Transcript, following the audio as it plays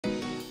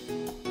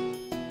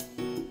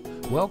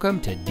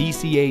Welcome to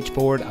DCH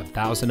Ford of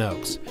Thousand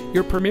Oaks,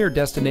 your premier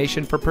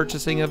destination for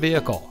purchasing a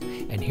vehicle.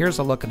 And here's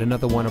a look at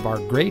another one of our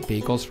great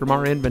vehicles from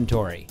our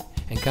inventory.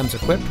 And comes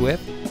equipped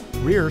with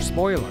rear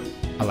spoiler,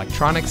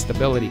 electronic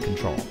stability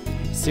control,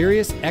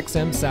 Sirius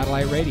XM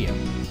satellite radio,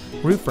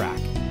 roof rack,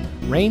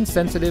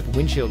 rain-sensitive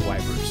windshield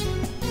wipers,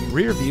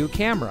 rear view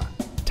camera,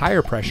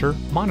 tire pressure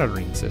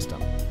monitoring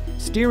system,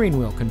 steering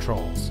wheel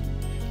controls,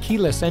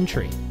 keyless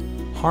entry,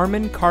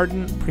 Harman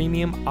Kardon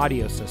premium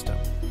audio system,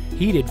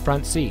 heated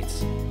front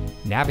seats,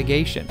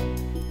 navigation,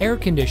 air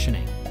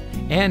conditioning,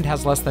 and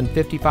has less than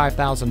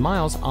 55,000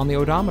 miles on the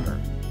odometer.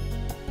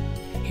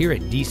 Here at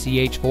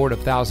DCH Ford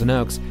of Thousand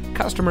Oaks,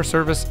 customer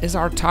service is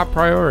our top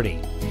priority.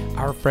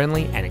 Our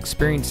friendly and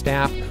experienced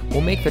staff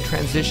will make the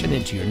transition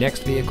into your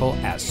next vehicle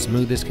as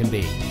smooth as can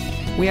be.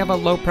 We have a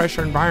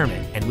low-pressure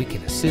environment, and we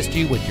can assist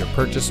you with your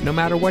purchase no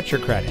matter what your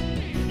credit.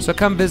 So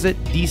come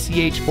visit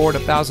DCH Ford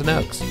of Thousand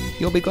Oaks.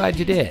 You'll be glad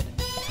you did.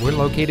 We're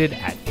located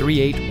at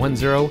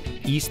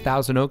 3810 East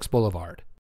Thousand Oaks Boulevard.